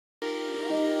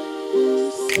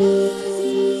Hello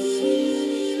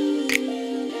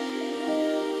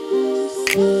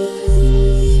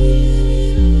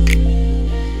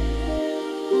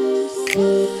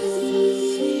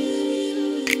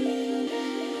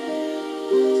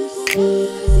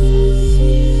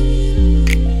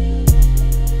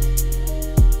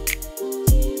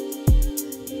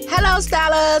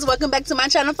stylers, welcome back to my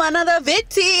channel for another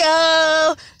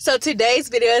video. So today's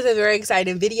video is a very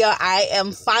exciting video. I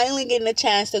am finally getting a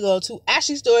chance to go to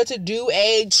Ashley store to do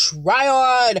a try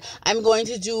on. I'm going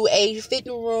to do a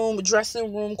fitting room,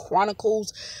 dressing room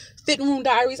chronicles, fitting room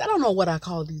diaries. I don't know what I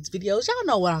call these videos. Y'all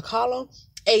know what I call them.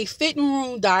 A fitting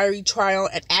room diary try on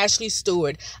at Ashley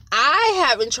Stewart. I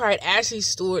haven't tried Ashley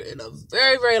Stewart in a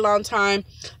very long time.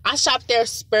 I shopped there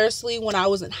sparsely when I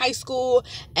was in high school,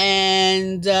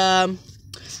 and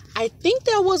I think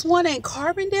there was one in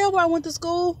Carbondale where I went to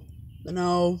school.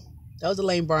 No, that was a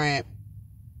Lane Bryant.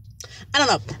 I don't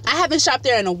know. I haven't shopped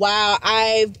there in a while.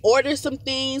 I've ordered some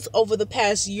things over the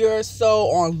past year or so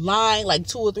online, like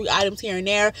 2 or 3 items here and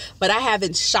there, but I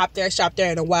haven't shopped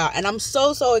there in a while, and I'm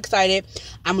so excited.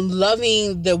 I'm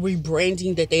loving the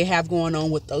rebranding that they have going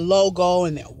on with the logo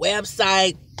and their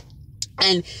website,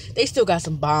 and they still got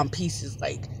some bomb pieces.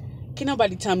 Like, can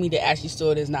nobody tell me that Ashley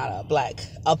Stewart is not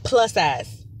a plus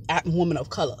size woman of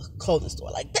color clothing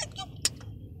store like that?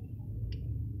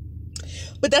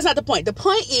 But that's not the point. The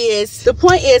point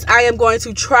is I am going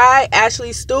to try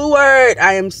Ashley Stewart.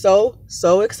 I am so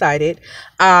excited.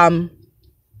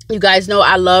 You guys know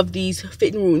I love these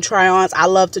fitting room try-ons. I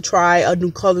love to try a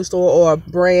new clothing store or a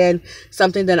brand,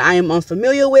 something that I am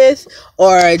unfamiliar with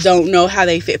or don't know how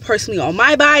they fit personally on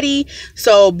my body.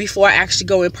 So before I actually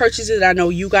go and purchase it, I know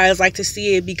you guys like to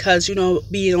see it because, you know,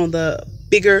 being on the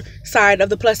bigger side of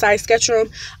the plus size spectrum,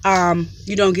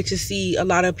 you don't get to see a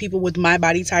lot of people with my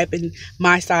body type and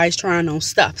my size trying on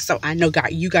stuff. So I know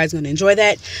you guys are gonna enjoy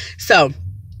that. So I'm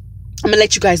gonna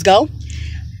let you guys go.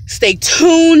 Stay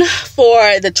tuned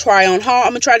for the try on haul.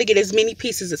 I'm gonna try to get as many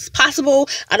pieces as possible.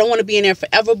 I don't want to be in there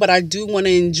forever, but I do want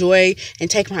to enjoy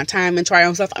and take my time and try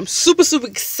on stuff. I'm super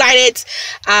excited.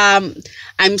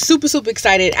 I'm super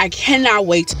excited. I cannot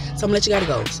wait. So I'm gonna let you guys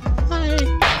go. Bye.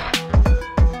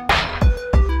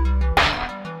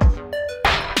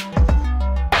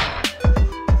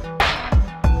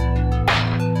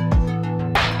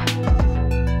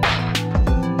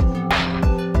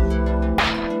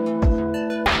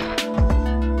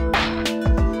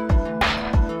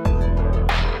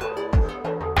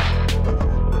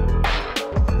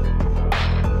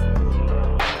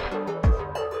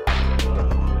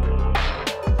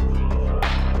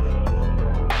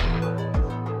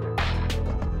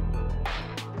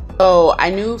 So I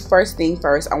knew first thing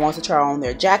first, I want to try on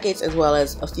their jackets as well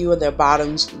as a few of their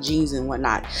bottoms, jeans, and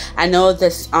whatnot. I know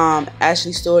this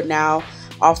Ashley Stewart now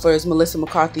offers Melissa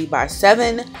McCarthy by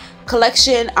 7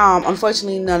 collection.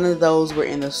 Unfortunately, none of those were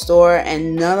in the store,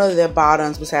 and none of their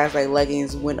bottoms besides like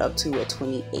leggings went up to a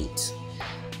 28.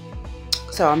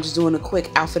 So I'm just doing a quick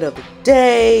outfit of the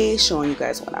day, showing you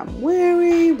guys what I'm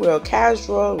wearing. Real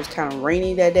casual. It was kind of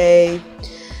rainy that day.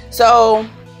 So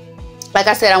like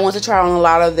I said, I want to try on a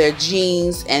lot of their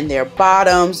jeans and their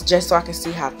bottoms just so I can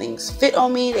see how things fit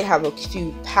on me. They have a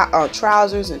few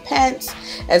trousers and pants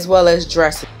as well as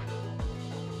dresses.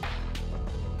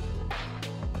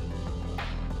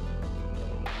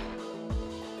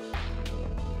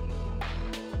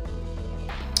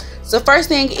 So first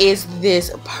thing is this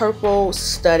purple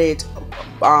studded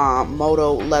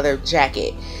MOTO leather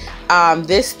jacket.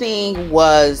 This thing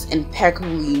was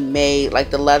impeccably made. Like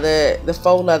the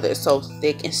faux leather is so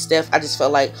thick and stiff. I just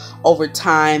felt like over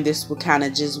time this would kind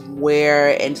of just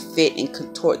wear and fit and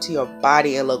contort to your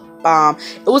body and look bomb.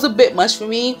 It was a bit much for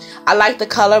me. I like the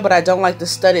color, but I don't like the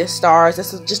studded stars.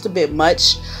 This is just a bit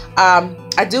much.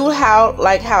 I do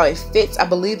like how it fits. I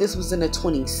believe this was in a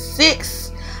 26.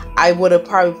 I would have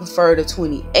probably preferred a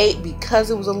 28 because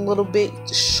it was a little bit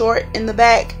short in the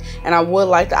back, and I would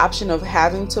like the option of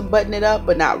having to button it up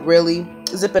but not really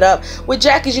zip it up. With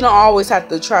jackets, you don't always have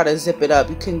to try to zip it up.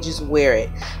 You can just wear it.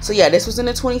 So yeah, this was in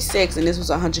a 26 and this was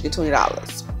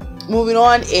 $120. Moving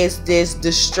on is this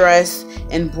distress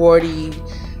embroidered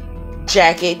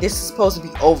jacket. This is supposed to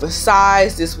be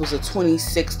oversized. This was a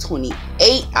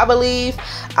 26-28, I believe.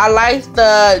 I like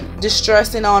the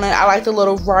distressing on it. I like the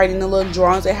little writing, the little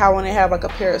drawings they have on it. Have like a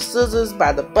pair of scissors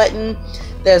by the button.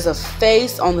 There's a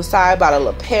face on the side by the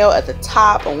lapel at the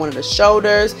top on one of the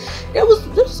shoulders.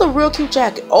 This was a real cute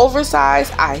jacket.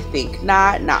 Oversized, I think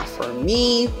not for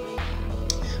me.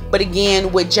 But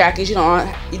again, with jackets, you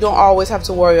don't always have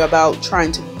to worry about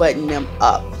trying to button them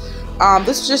up.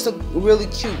 This is just a really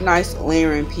cute, nice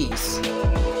layering piece.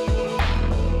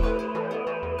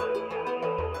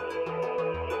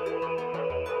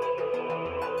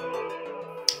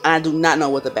 I do not know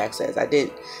what the back says.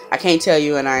 I can't tell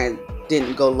you, and I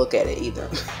didn't go look at it either.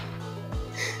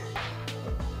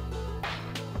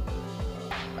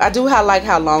 I do like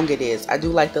how long it is. I do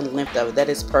like the length of it. That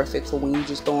is perfect for when you're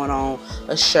just throwing on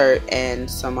a shirt and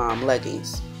some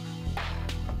leggings.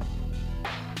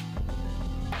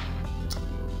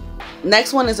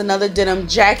 Next one is another denim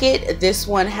jacket. This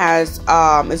one has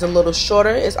is a little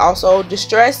shorter. It's also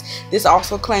distressed. This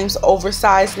also claims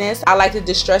oversizedness. I like the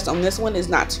distress on this one. It's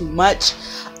not too much.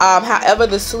 However,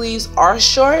 the sleeves are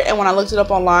short, and when I looked it up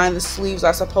online, the sleeves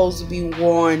are supposed to be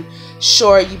worn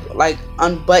short. You like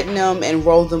unbutton them and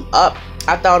roll them up.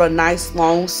 I thought a nice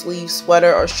long sleeve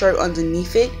sweater or shirt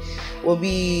underneath it will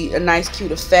be a nice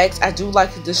cute effect. I do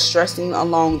like the distressing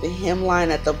along the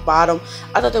hemline at the bottom.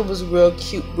 I thought that was real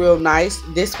cute, real nice.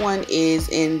 This one is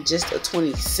in just a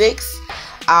 26.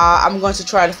 I'm going to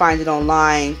try to find it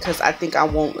online because I think I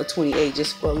want a 28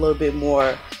 just for a little bit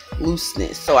more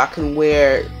looseness, so I can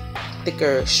wear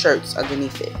thicker shirts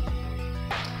underneath it.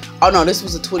 Oh no, this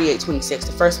was a 28, 26.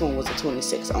 The first one was a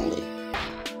 26 only.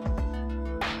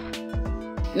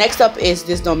 Next up is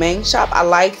this Domain shop. I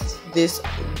like this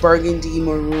burgundy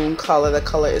maroon color. The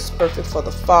color is perfect for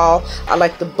the fall. I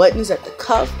like the buttons at the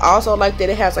cuff. I also like that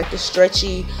it has like the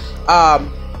stretchy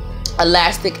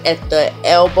elastic at the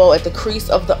elbow, at the crease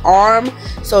of the arm,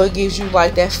 so it gives you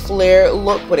like that flare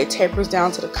look, but it tapers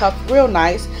down to the cuff. Real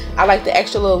nice. I like the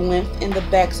extra little length in the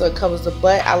back so it covers the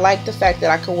butt. I like the fact that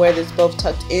I can wear this both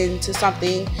tucked into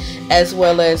something as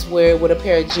well as wear it with a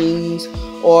pair of jeans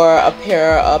or a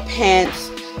pair of pants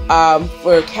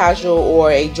for casual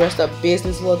or a dressed up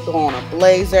business look, or on a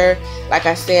blazer. Like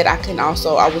I said, I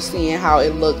was seeing how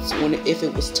it looked if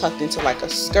it was tucked into like a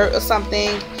skirt or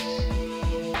something.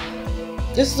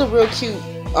 This is a real cute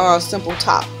simple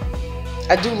top.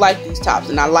 I do like these tops,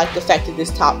 and I like the fact that this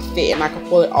top fit and I can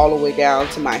pull it all the way down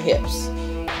to my hips.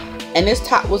 And this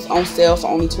top was on sale for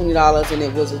only $20, and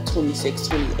it was a 26,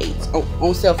 28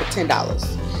 on sale for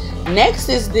 $10. Next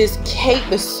is this cape,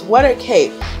 the sweater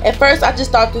cape. At first I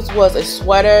just thought this was a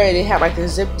sweater and it had like the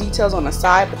zip details on the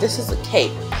side, but this is a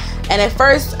cape. And at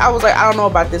first I was like, I don't know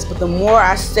about this, but the more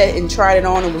I sat and tried it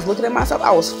on and was looking at myself,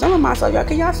 I was feeling myself. Y'all,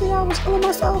 can y'all see how I was feeling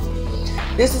myself?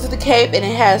 This is the cape, and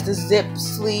it has the zip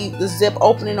sleeve, the zip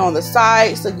opening on the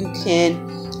side, so you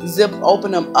can zip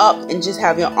open them up and just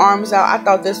have your arms out. I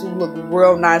thought this would look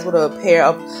real nice with a pair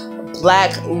of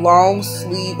black long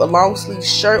sleeve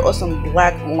shirt or some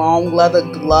black long leather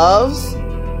gloves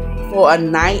for a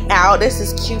night out. This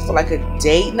is cute for like a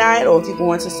date night, or if you're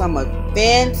going to some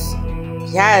events.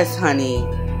 Yes, honey.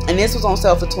 And this was on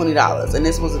sale for $20, and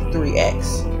this was a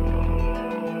 3X.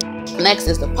 Next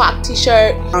is the PONTE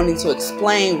t-shirt. I don't need to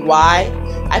explain why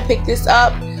I picked this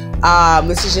up.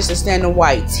 This is just a standard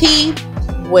white tee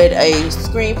with a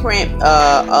screen print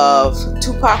of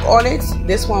Tupac on it.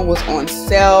 This one was on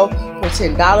sale for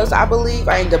 $10, I believe.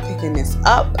 I ended up picking this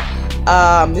up.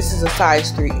 This is a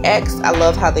size 3X. I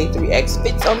love how they 3X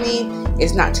fits on me.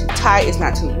 It's not too tight, it's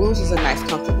not too loose. It's a nice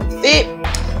comfortable fit.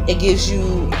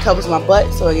 It covers my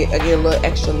butt, so I get a little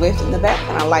extra length in the back,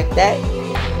 and I like that.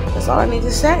 That's all I need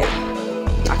to say.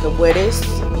 I could wear this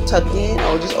tucked in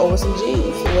or just over some jeans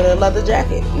with a leather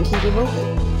jacket and keep it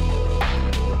moving.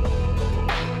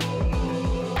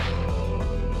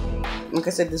 Like I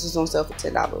said, this was on sale for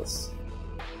 $10.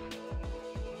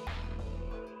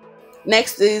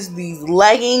 Next is these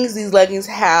leggings. These leggings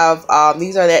have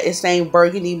these are that same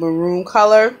burgundy maroon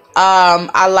color.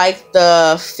 I like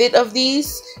the fit of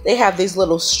these. They have these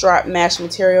little strap mesh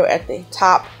material at the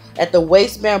top, at the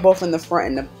waistband, both in the front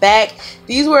and the back.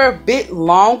 These were a bit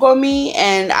long on me,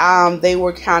 and they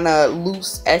were kind of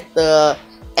loose at the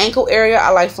ankle area. I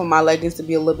like for my leggings to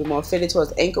be a little bit more fitted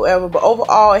towards the ankle area, but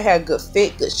overall it had good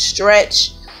fit, good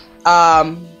stretch.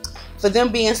 For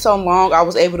them being so long, I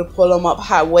was able to pull them up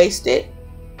high-waisted.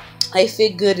 They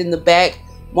fit good in the back.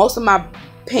 Most of my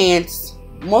pants,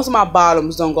 most of my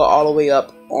bottoms don't go all the way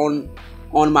up on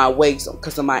my waist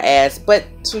because of my ass, but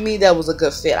to me that was a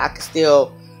good fit. I could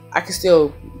still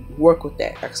work with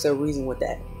that. I could still reason with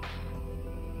that.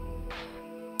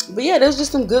 But yeah, there's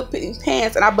just some good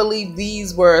pants, and I believe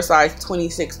these were a size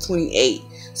 26, 28.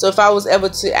 So if I was ever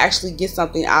to actually get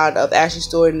something out of Ashley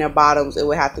Stewart in their bottoms, it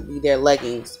would have to be their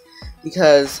leggings,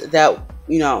 because that,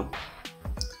 you know,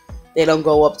 they don't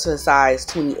go up to a size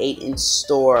 28 in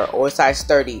store, or a size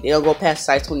 30. They don't go past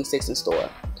size 26 in store.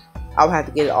 I would have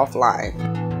to get it offline.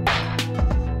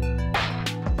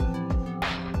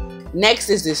 Next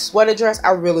is this sweater dress.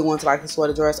 I really want to like the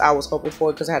sweater dress. I was hoping for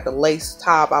it because I had the lace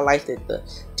top. I liked the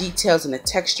details and the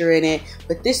texture in it.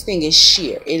 But this thing is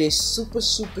sheer. It is super,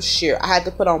 super sheer. I had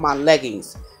to put on my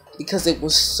leggings because it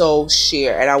was so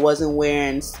sheer, and I wasn't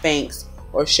wearing Spanx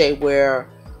or shapewear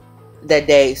that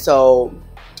day, so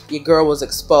your girl was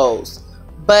exposed.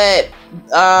 But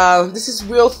this is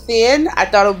real thin. I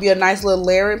thought it would be a nice little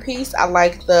layering piece. I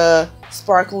like the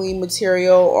sparkly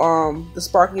material, the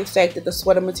sparkly effect that the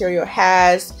sweater material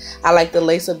has. I like the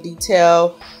lace up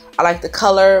detail. I like the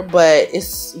color, but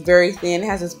it's very thin. It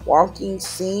has this walking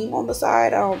seam on the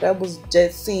side.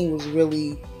 That seam was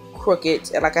really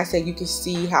crooked, and like I said, you can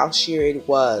see how sheer it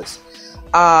was.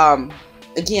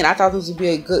 Again, I thought this would be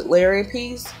a good layering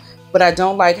piece, but I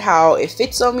don't like how it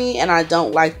fits on me, and I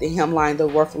don't like the hemline, the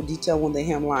ruffle detail on the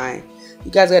hemline.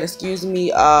 You guys gotta excuse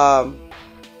me.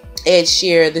 Ed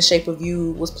Sheeran, The Shape of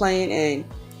You was playing, and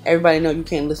everybody know you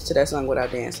can't listen to that song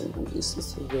without dancing.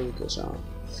 It's a really good song.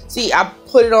 See, I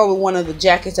put it on with one of the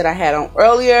jackets that I had on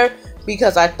earlier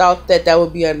because I thought that that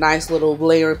would be a nice little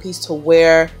layering piece to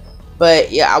wear.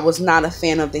 But yeah, I was not a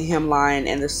fan of the hemline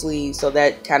and the sleeves, so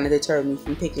that kind of deterred me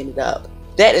from picking it up.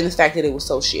 That and the fact that it was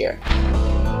so sheer.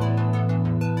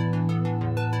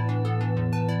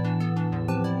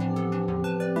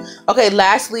 Okay,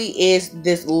 lastly is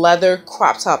this leather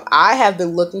crop top. I have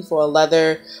been looking for a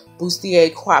leather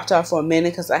bustier crop top for a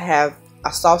minute because I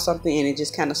saw something and it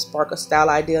just kind of sparked a style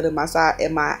idea in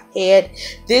my head.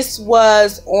 This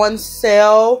was on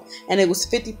sale and it was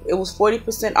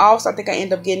 40% off, so I think I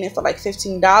ended up getting it for like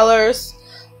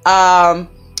 $15.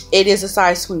 It is a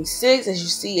size 26. As you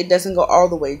see, it doesn't go all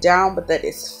the way down, but that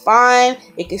is fine.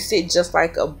 It can sit just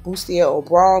like a bustier or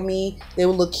bra on me. They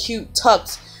will look cute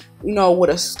tucked, you know, with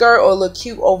a skirt, or look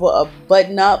cute over a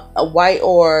button up, a white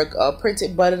or a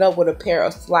printed button up with a pair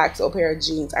of slacks or a pair of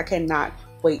jeans. I cannot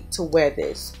wait to wear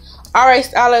this. Alright,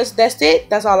 stylists, that's it.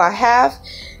 That's all I have.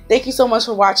 Thank you so much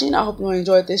for watching. I hope you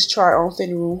enjoyed this try on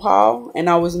fitting room haul, and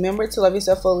always remember to love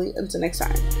yourself fully. Until next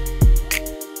time.